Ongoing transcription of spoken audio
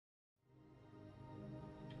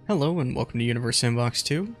Hello and welcome to Universe Sandbox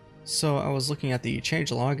 2. So I was looking at the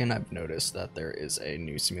changelog and I've noticed that there is a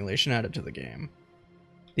new simulation added to the game.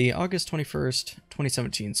 The August 21st,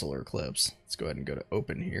 2017 solar eclipse. Let's go ahead and go to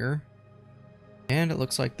open here. And it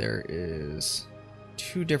looks like there is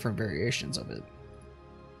two different variations of it.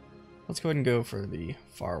 Let's go ahead and go for the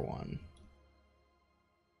far one.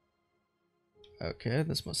 Okay,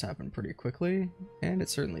 this must happen pretty quickly, and it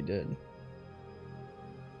certainly did.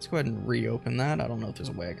 Let's go ahead and reopen that. I don't know if there's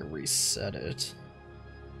a way I can reset it.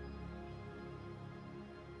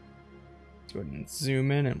 Let's go ahead and zoom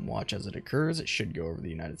in and watch as it occurs. It should go over the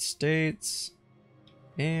United States.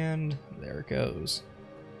 And there it goes.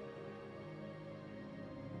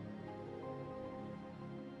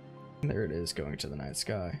 And there it is going to the night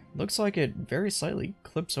sky. Looks like it very slightly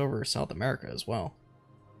clips over South America as well.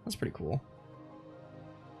 That's pretty cool.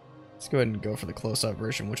 Let's go ahead and go for the close-up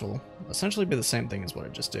version, which will essentially be the same thing as what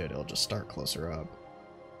it just did. It'll just start closer up.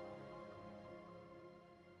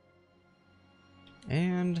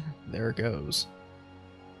 And there it goes.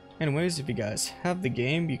 Anyways, if you guys have the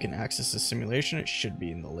game, you can access the simulation. It should be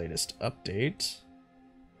in the latest update.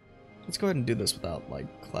 Let's go ahead and do this without,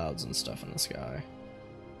 like, clouds and stuff in the sky.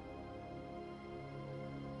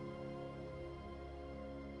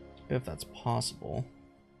 If that's possible.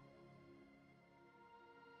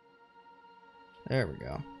 There we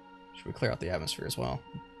go. Should we clear out the atmosphere as well?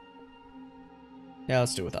 Yeah,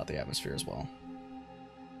 let's do it without the atmosphere as well.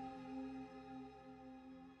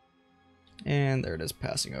 And there it is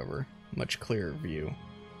passing over. Much clearer view.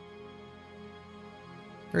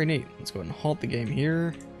 Very neat. Let's go ahead and halt the game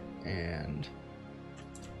here. And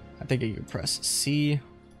I think you can press C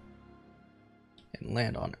and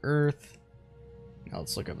land on Earth. Now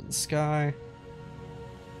let's look up at the sky.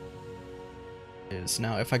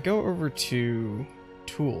 Now if I go over to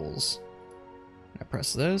tools, I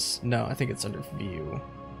press this, no, I think it's under view,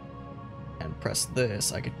 and press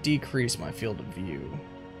this, I could decrease my field of view,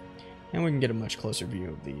 and we can get a much closer view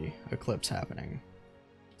of the eclipse happening.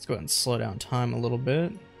 Let's go ahead and slow down time a little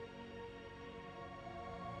bit.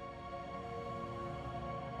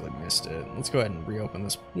 I missed it. Let's go ahead and reopen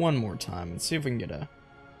this one more time and see if we can get a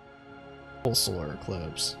full solar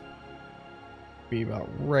eclipse. Be about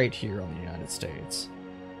right here on the United States.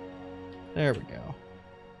 There we go.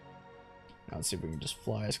 Now let's see if we can just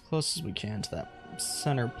fly as close as we can to that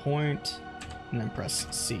center point, and then press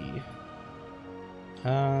C.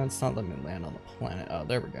 It's not letting me land on the planet. Oh,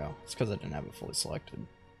 there we go. It's because I didn't have it fully selected.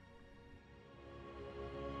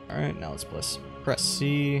 Alright, now let's press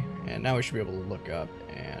C, and now we should be able to look up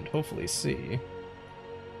and hopefully see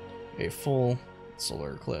a full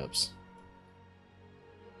solar eclipse.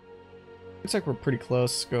 Looks like we're pretty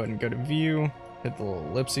close. Go ahead and go to view, hit the little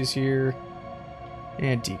ellipses here,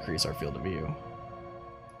 and decrease our field of view.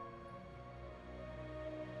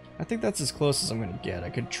 I think that's as close as I'm going to get. I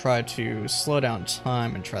could try to slow down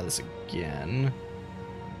time and try this again.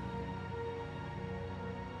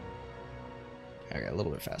 Okay, a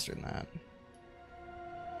little bit faster than that.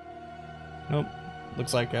 Nope.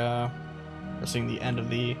 Looks like we're seeing the end of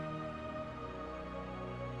the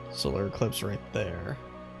solar eclipse right there.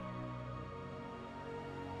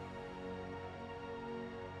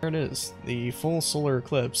 There it is, the full solar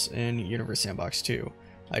eclipse in Universe Sandbox 2.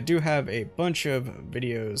 I do have a bunch of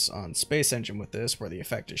videos on Space Engine with this where the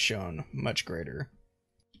effect is shown much greater.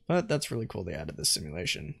 But that's really cool they added this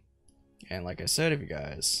simulation. And like I said, if you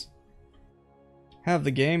guys have the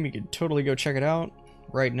game, you can totally go check it out.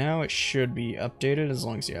 Right now it should be updated as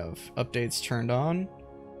long as you have updates turned on.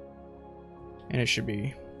 And it should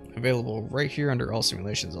be available right here under all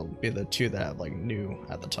simulations. It'll be the two that have like new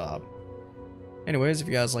at the top. Anyways, if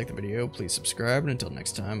you guys like the video, please subscribe, and until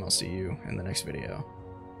next time, I'll see you in the next video.